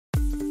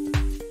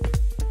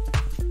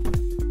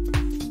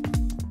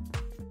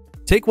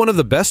Take one of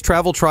the best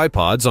travel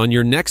tripods on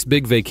your next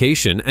big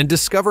vacation and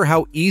discover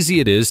how easy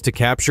it is to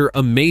capture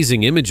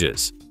amazing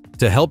images.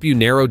 To help you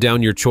narrow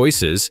down your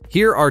choices,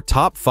 here are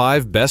top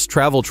 5 best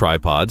travel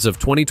tripods of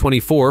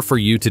 2024 for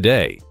you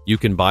today. You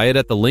can buy it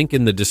at the link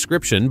in the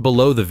description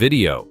below the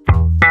video.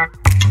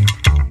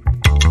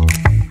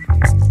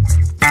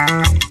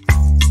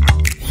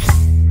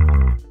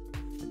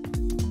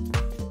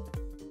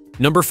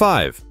 Number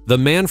 5. The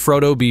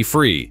Manfrotto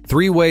BeFree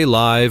 3-Way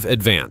Live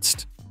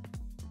Advanced.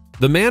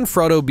 The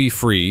Manfrotto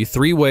BeFree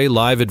 3-Way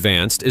Live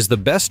Advanced is the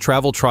best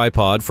travel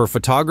tripod for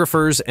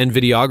photographers and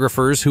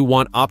videographers who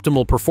want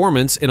optimal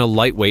performance in a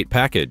lightweight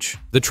package.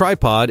 The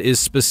tripod is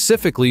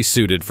specifically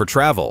suited for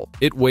travel.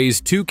 It weighs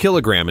 2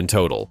 kg in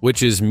total,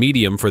 which is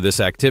medium for this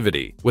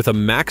activity. With a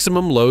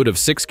maximum load of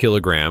 6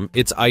 kg,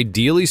 it's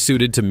ideally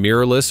suited to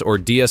mirrorless or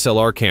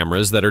DSLR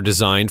cameras that are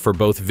designed for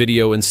both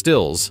video and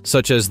stills,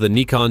 such as the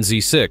Nikon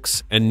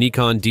Z6 and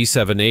Nikon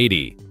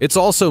D780. It's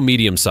also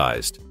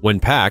medium-sized. When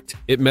packed,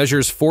 it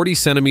measures 40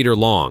 cm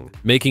long,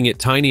 making it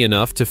tiny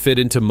enough to fit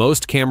into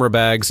most camera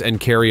bags and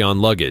carry-on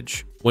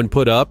luggage. When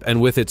put up and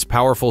with its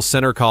powerful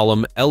center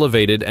column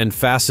elevated and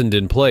fastened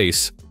in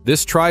place,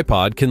 this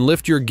tripod can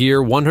lift your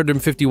gear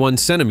 151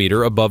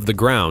 cm above the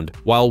ground,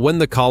 while when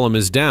the column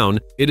is down,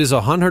 it is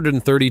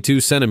 132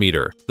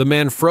 cm. The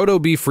Manfrotto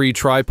BeFree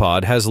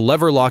tripod has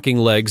lever-locking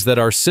legs that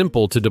are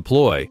simple to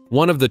deploy.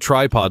 One of the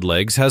tripod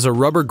legs has a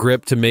rubber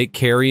grip to make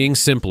carrying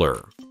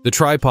simpler. The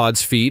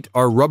tripod's feet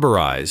are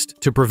rubberized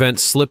to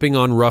prevent slipping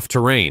on rough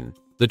terrain.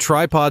 The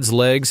tripod's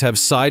legs have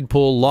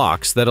side-pull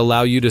locks that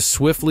allow you to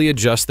swiftly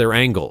adjust their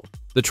angle.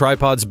 The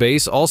tripod's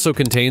base also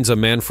contains a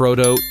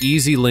Manfrotto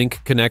Easy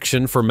Link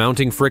connection for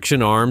mounting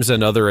friction arms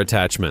and other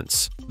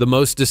attachments. The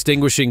most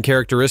distinguishing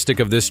characteristic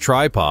of this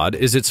tripod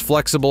is its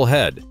flexible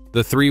head.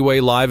 The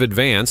 3-Way Live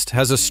Advanced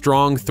has a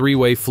strong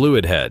 3-way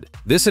fluid head.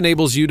 This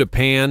enables you to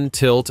pan,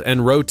 tilt,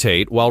 and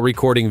rotate while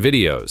recording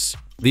videos.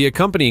 The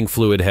accompanying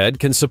fluid head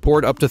can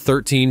support up to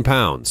 13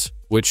 pounds,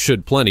 which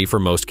should plenty for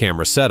most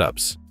camera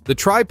setups. The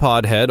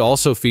tripod head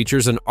also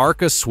features an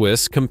Arca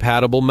Swiss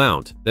compatible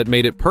mount that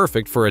made it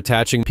perfect for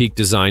attaching Peak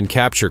Design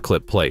capture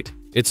clip plate.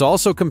 It's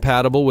also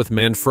compatible with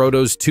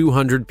Manfrotto's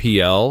 200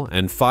 PL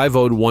and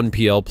 501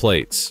 PL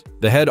plates.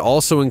 The head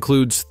also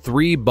includes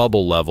 3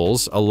 bubble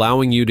levels,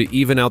 allowing you to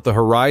even out the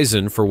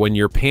horizon for when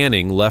you're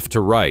panning left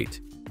to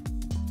right.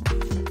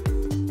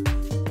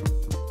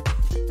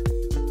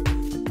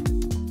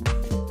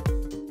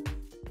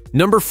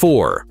 Number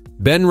 4.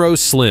 Benro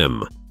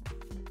Slim.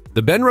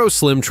 The Benro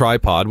Slim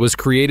tripod was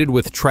created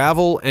with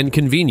travel and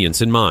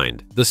convenience in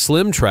mind. The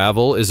Slim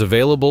Travel is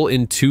available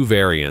in 2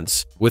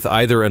 variants, with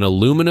either an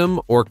aluminum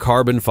or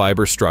carbon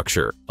fiber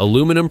structure.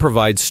 Aluminum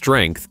provides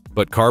strength,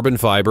 but carbon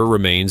fiber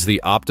remains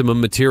the optimum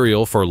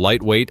material for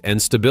lightweight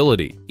and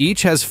stability.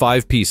 Each has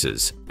 5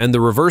 pieces, and the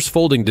reverse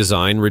folding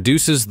design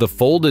reduces the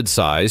folded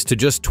size to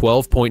just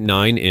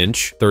 12.9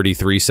 inch,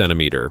 33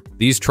 cm.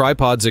 These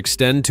tripods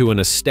extend to an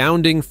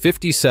astounding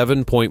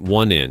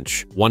 57.1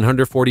 inch,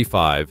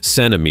 145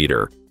 cm,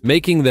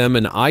 making them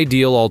an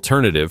ideal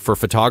alternative for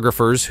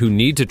photographers who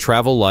need to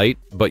travel light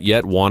but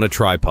yet want a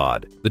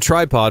tripod. The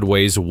tripod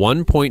weighs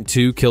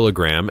 1.2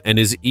 kg and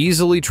is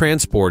easily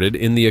transported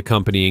in the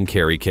accompanying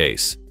carry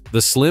case.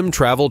 The Slim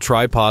Travel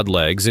tripod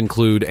legs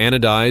include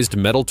anodized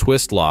metal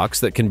twist locks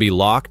that can be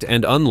locked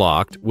and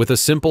unlocked with a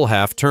simple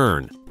half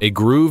turn. A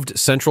grooved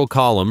central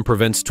column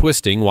prevents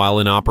twisting while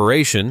in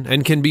operation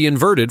and can be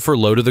inverted for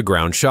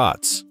low-to-the-ground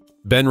shots.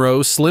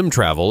 Benro Slim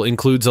Travel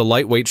includes a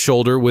lightweight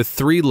shoulder with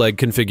 3 leg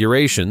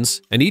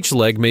configurations, and each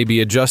leg may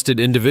be adjusted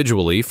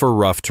individually for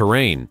rough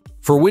terrain.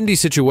 For windy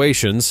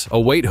situations, a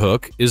weight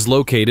hook is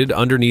located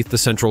underneath the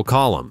central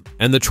column,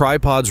 and the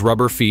tripod's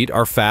rubber feet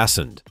are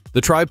fastened.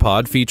 The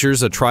tripod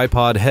features a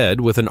tripod head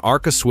with an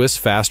Arca Swiss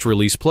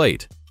fast-release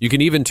plate. You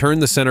can even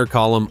turn the center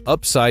column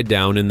upside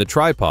down in the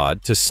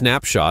tripod to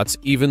snap shots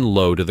even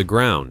low to the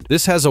ground.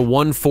 This has a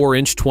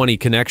 4-inch 20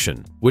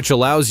 connection, which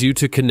allows you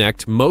to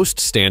connect most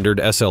standard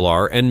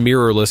SLR and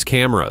mirrorless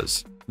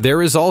cameras.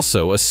 There is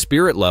also a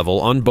spirit level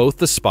on both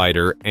the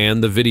spider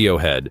and the video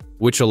head,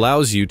 which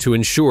allows you to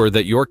ensure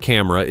that your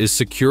camera is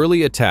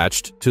securely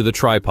attached to the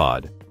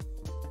tripod.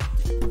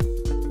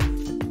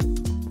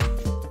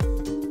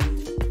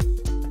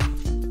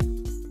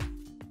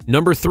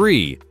 Number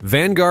 3.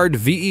 Vanguard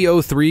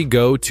VEO3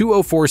 Go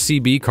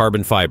 204CB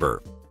Carbon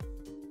Fiber.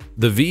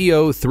 The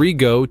VEO3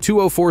 Go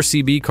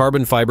 204CB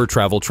Carbon Fiber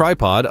Travel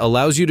Tripod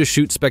allows you to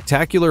shoot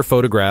spectacular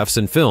photographs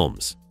and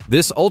films.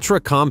 This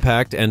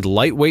ultra-compact and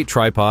lightweight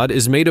tripod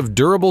is made of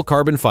durable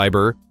carbon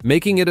fiber,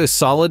 making it a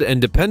solid and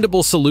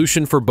dependable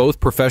solution for both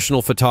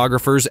professional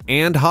photographers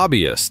and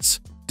hobbyists.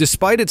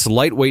 Despite its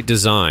lightweight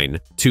design,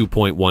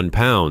 2.1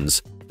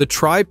 pounds, the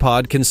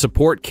tripod can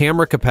support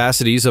camera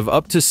capacities of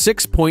up to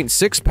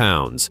 6.6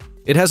 pounds.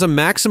 It has a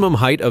maximum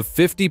height of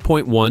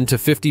 50.1 to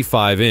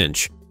 55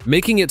 inch,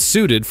 making it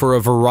suited for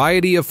a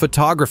variety of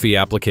photography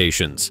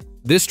applications.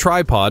 This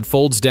tripod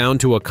folds down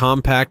to a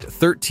compact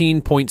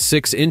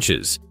 13.6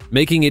 inches,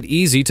 making it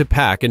easy to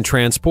pack and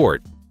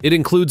transport. It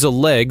includes a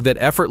leg that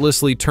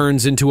effortlessly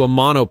turns into a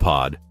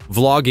monopod,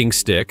 vlogging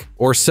stick,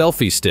 or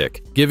selfie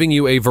stick, giving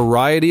you a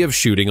variety of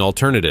shooting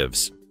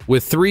alternatives.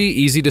 With 3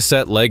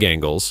 easy-to-set leg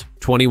angles,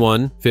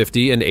 21,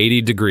 50, and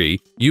 80 degree,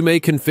 you may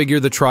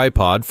configure the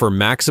tripod for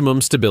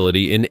maximum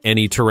stability in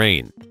any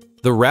terrain.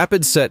 The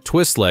rapid set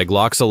twist leg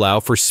locks allow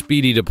for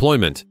speedy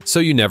deployment, so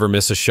you never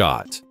miss a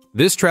shot.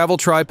 This travel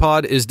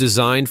tripod is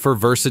designed for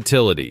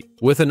versatility,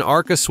 with an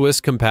Arca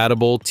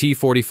Swiss-compatible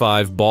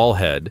T45 ball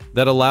head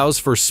that allows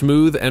for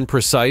smooth and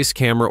precise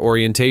camera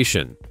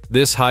orientation.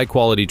 This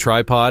high-quality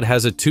tripod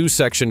has a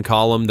 2-section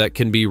column that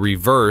can be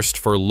reversed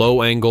for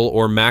low-angle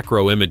or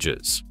macro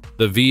images.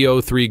 The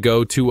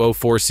VO3Go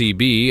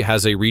 204CB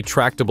has a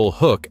retractable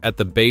hook at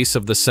the base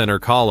of the center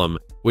column,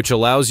 which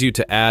allows you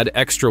to add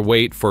extra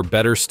weight for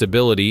better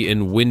stability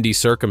in windy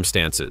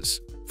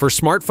circumstances. For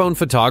smartphone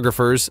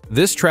photographers,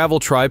 this travel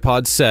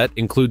tripod set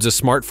includes a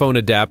smartphone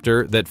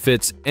adapter that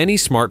fits any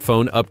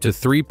smartphone up to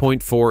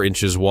 3.4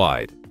 inches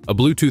wide. A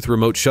Bluetooth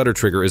remote shutter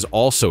trigger is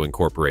also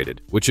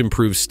incorporated, which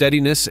improves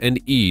steadiness and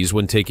ease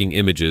when taking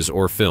images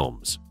or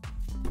films.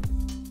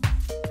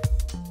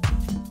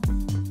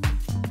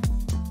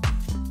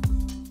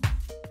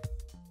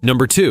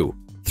 Number 2.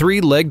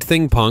 3-Legged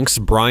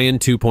ThingPunks Brian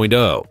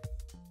 2.0.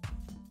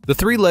 The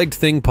 3-Legged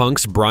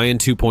ThingPunks Brian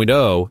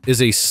 2.0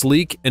 is a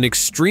sleek and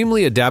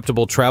extremely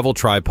adaptable travel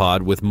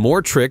tripod with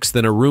more tricks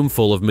than a room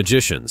full of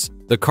magicians.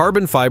 The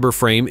carbon fiber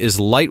frame is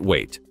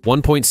lightweight,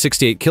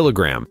 1.68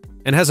 kilogram,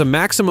 and has a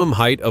maximum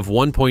height of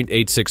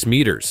 1.86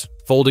 meters.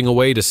 Folding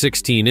away to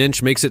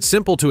 16-inch makes it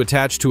simple to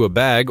attach to a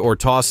bag or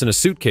toss in a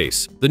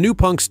suitcase. The new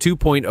Punks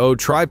 2.0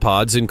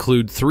 tripods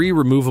include 3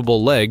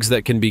 removable legs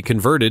that can be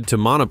converted to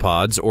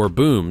monopods or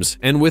booms,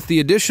 and with the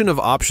addition of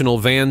optional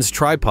Vans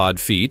tripod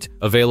feet,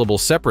 available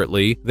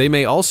separately, they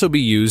may also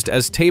be used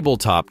as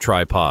tabletop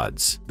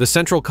tripods. The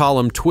central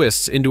column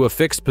twists into a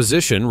fixed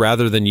position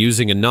rather than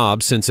using a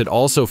knob, since it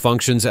also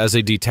functions as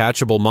a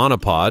detachable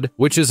monopod,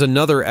 which is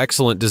another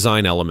excellent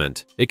design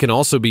element. It can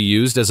also be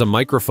used as a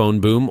microphone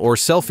boom or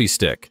selfie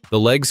stick. The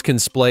legs can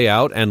splay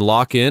out and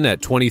lock in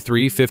at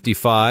 23,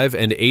 55,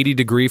 and 80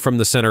 degree from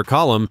the center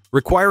column,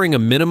 requiring a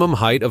minimum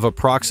height of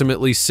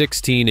approximately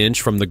 16-inch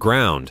from the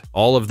ground.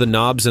 All of the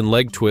knobs and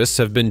leg twists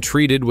have been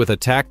treated with a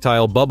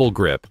tactile bubble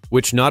grip,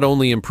 which not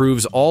only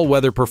improves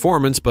all-weather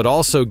performance but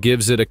also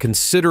gives it a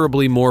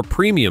considerably more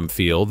premium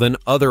feel than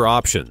other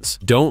options.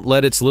 Don't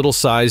let its little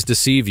size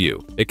deceive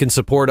you. It can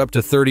support up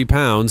to 30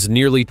 pounds,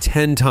 nearly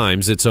 10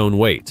 times its own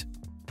weight.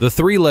 The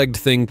 3-Legged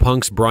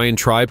ThingPunks Brian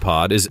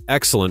tripod is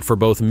excellent for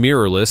both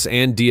mirrorless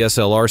and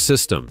DSLR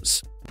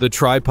systems. The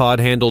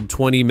tripod handled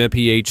 20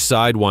 mph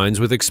sidewinds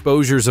with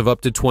exposures of up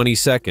to 20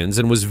 seconds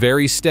and was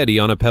very steady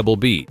on a pebble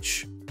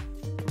beach.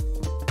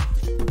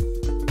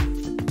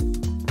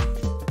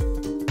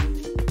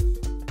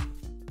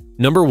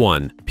 Number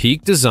 1.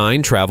 Peak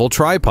Design Travel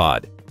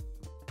Tripod.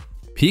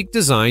 Peak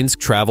Design's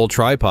travel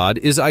tripod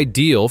is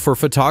ideal for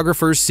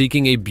photographers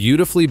seeking a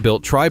beautifully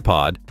built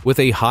tripod with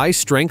a high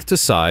strength to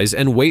size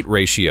and weight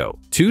ratio.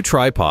 2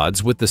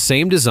 tripods with the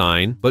same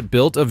design but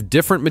built of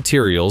different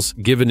materials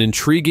give an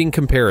intriguing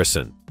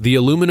comparison. The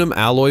aluminum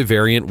alloy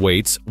variant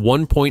weighs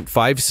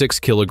 1.56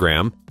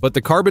 kilogram, but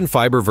the carbon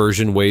fiber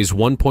version weighs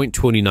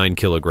 1.29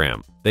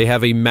 kilogram. They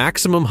have a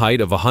maximum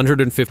height of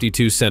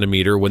 152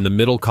 centimeter when the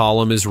middle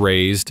column is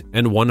raised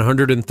and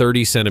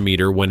 130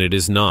 centimeter when it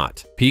is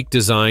not. Peak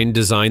Design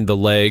designed the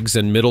legs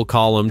and middle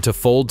column to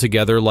fold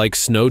together like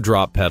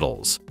snowdrop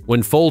petals.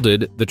 When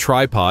folded, the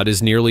tripod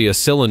is nearly a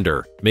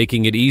cylinder,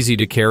 making it easy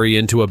to carry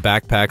into a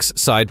backpack's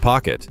side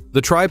pocket.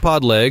 The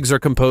tripod legs are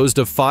composed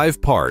of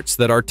 5 parts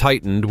that are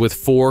tightened with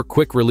 4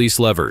 quick-release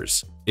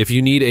levers. If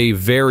you need a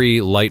very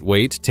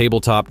lightweight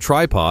tabletop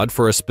tripod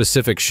for a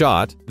specific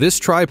shot, this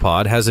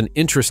tripod has an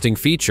interesting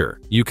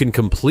feature. You can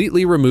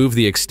completely remove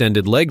the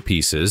extended leg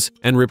pieces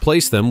and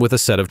replace them with a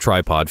set of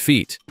tripod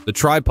feet. The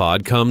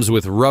tripod comes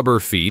with rubber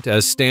feet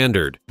as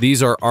standard.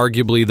 These are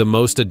arguably the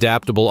most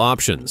adaptable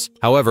options.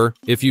 However,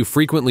 if you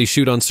frequently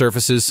shoot on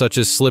surfaces such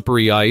as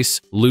slippery ice,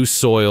 loose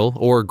soil,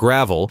 or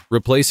gravel,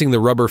 replacing the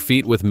rubber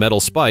feet with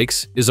metal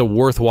spikes is a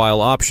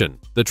worthwhile option.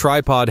 The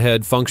tripod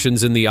head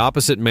functions in the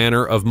opposite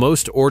manner of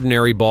most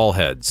ordinary ball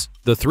heads.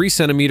 The 3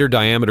 cm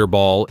diameter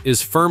ball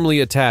is firmly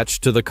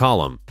attached to the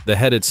column. The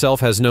head itself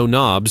has no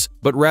knobs,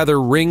 but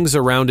rather rings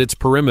around its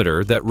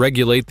perimeter that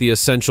regulate the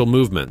essential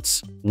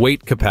movements.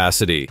 Weight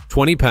capacity: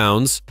 20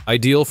 pounds,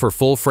 ideal for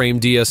full-frame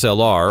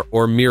DSLR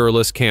or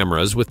mirrorless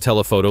cameras with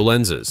telephoto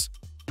lenses.